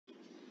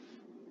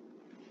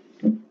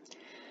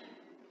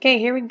Okay,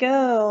 here we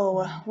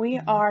go. We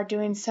are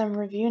doing some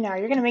review now.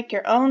 You're going to make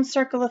your own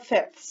circle of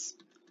fifths.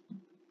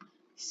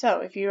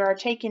 So if you are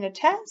taking a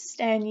test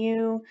and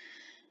you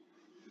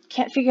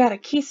can't figure out a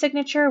key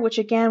signature, which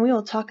again we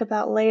will talk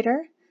about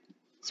later,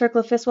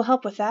 circle of fifths will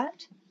help with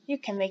that. You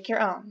can make your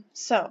own.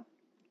 So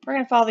we're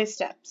going to follow these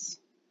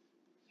steps.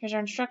 Here's our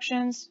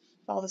instructions.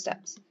 Follow the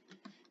steps.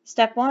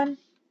 Step 1,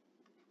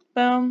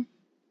 boom,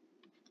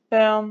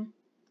 boom,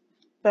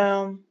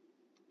 boom,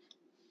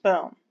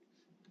 boom.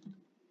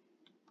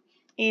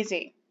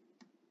 Easy.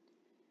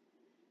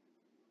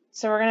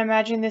 So we're going to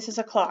imagine this is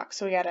a clock.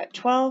 So we got it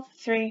 12,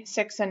 3,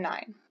 6, and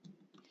 9.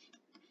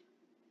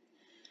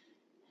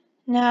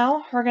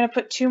 Now we're going to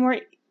put 2 more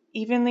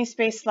evenly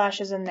spaced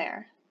slashes in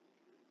there,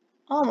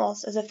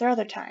 almost as if they're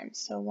other times.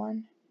 So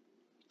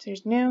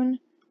there's noon,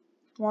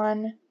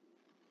 1,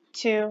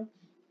 2,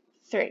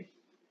 3,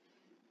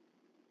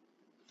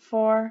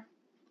 4,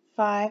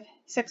 5,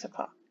 6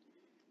 o'clock,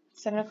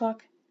 7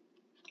 o'clock,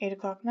 8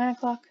 o'clock, 9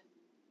 o'clock,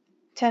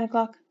 10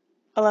 o'clock,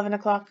 11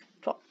 o'clock,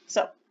 12.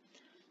 So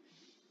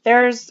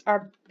there's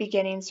our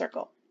beginning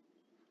circle.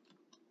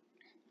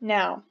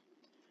 Now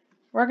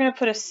we're going to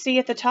put a C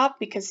at the top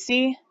because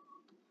C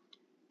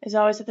is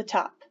always at the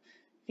top.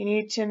 If you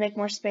need to make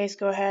more space,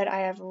 go ahead. I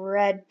have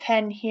red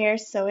pen here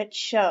so it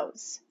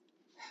shows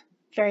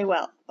very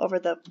well over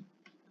the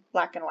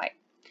black and white.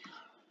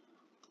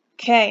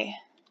 Okay,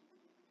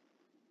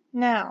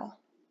 now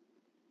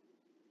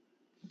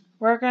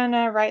we're going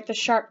to write the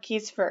sharp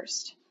keys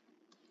first.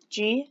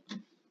 G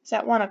is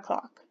at 1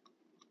 o'clock.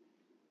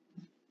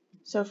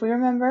 So if we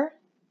remember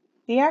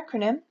the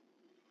acronym,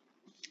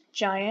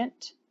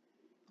 giant,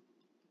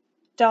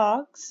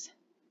 dogs,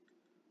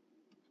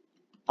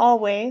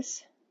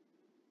 always,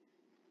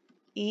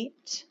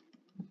 eat,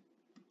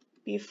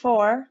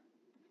 before,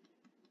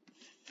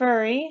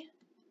 furry,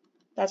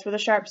 that's where the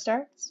sharp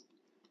starts,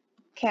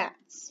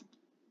 cats.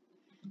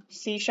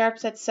 C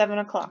sharp's at 7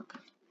 o'clock.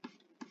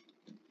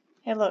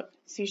 Hey look,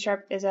 C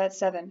sharp is at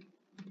 7.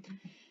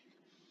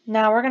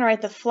 Now we're going to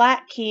write the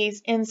flat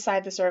keys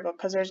inside the circle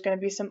because there's going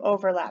to be some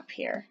overlap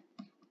here.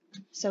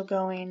 So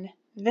going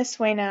this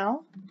way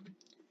now,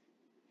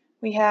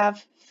 we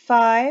have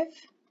 5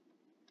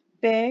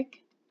 big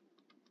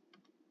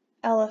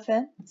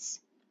elephants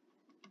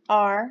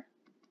are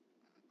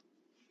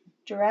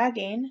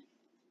dragging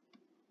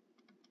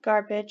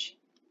garbage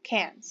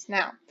cans.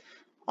 Now,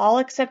 all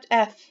except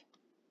F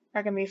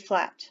are going to be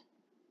flat.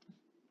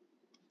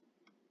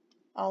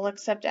 All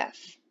except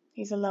F.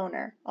 He's a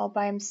loner, all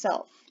by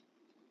himself.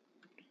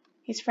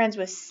 He's friends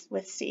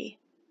with C.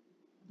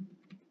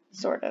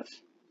 Sort of.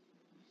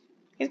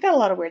 He's got a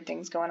lot of weird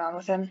things going on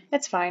with him.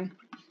 It's fine.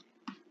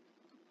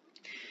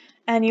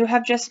 And you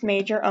have just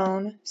made your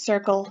own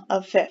circle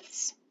of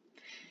fifths.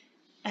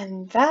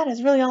 And that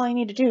is really all I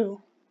need to do,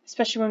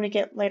 especially when we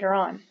get later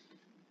on.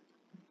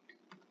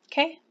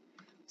 Okay,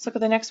 let's look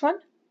at the next one.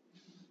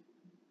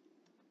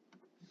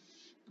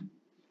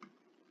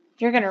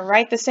 You're going to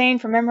write the same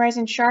for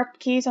memorizing sharp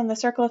keys on the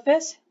circle of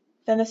fifths,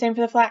 then the same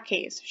for the flat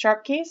keys.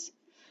 Sharp keys,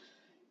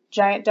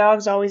 giant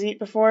dogs always eat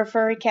before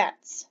furry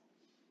cats.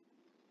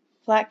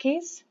 Flat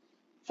keys,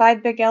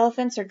 5 big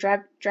elephants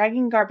are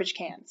dragging garbage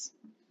cans.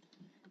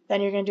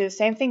 Then you're going to do the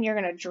same thing. You're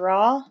going to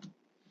draw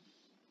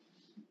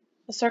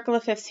the circle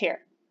of fifths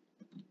here.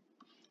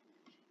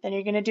 Then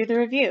you're going to do the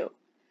review.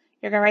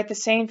 You're going to write the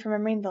same for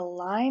remembering the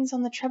lines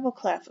on the treble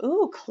clef.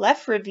 Ooh,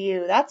 clef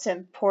review. That's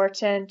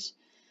important.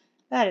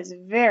 That is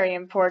very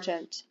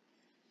important.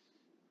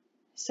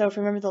 So if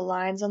you remember the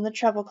lines on the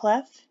treble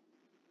clef,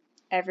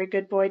 every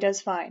good boy does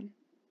fine.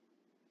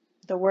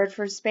 The word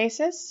for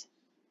spaces,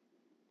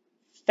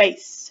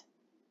 face.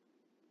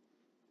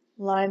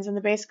 Lines on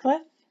the bass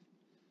clef,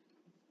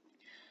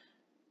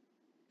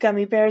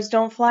 gummy bears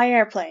don't fly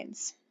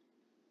airplanes.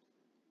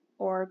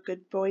 Or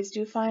good boys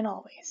do fine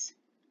always.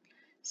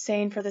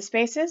 Saying for the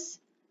spaces,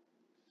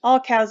 all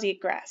cows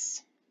eat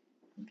grass.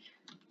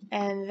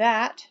 And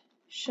that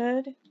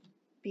should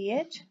be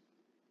it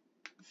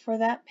for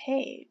that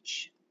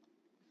page.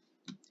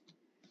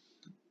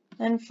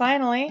 And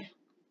finally,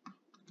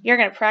 you're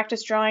going to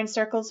practice drawing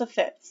circles of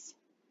fifths.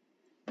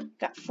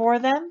 Got 4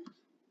 of them.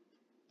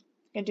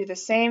 You're going to do the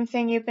same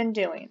thing you've been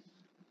doing.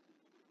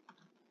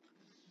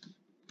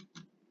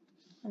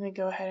 Let me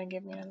go ahead and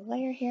give me another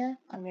layer here.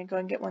 I'm going to go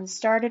and get one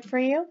started for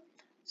you.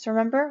 So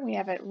remember, we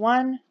have it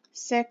 1,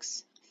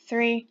 6,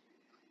 3,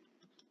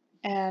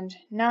 and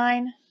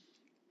 9.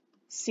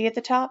 C at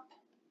the top.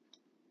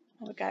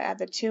 We've got to add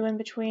the 2 in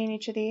between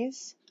each of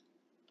these.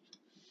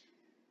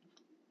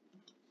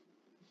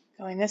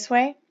 Going this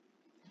way.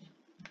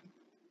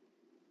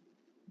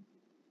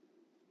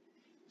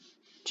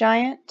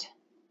 Giant,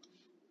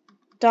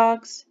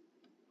 dogs,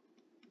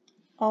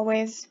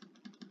 always,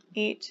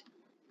 eat,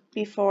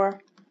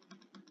 before,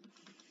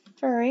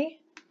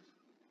 furry,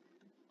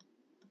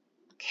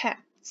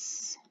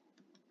 cats.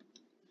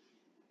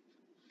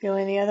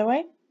 Going the other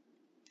way.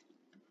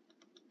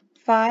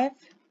 5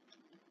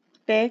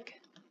 big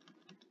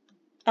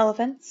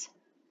elephants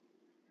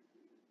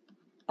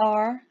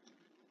are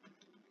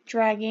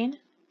dragging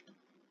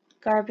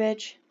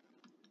garbage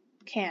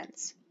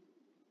cans.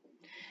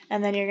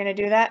 And then you're going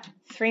to do that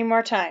 3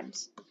 more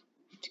times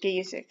to get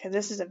used to it, because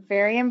this is a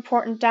very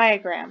important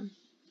diagram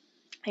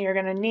you're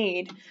going to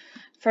need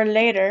for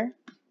later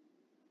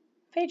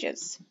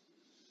pages.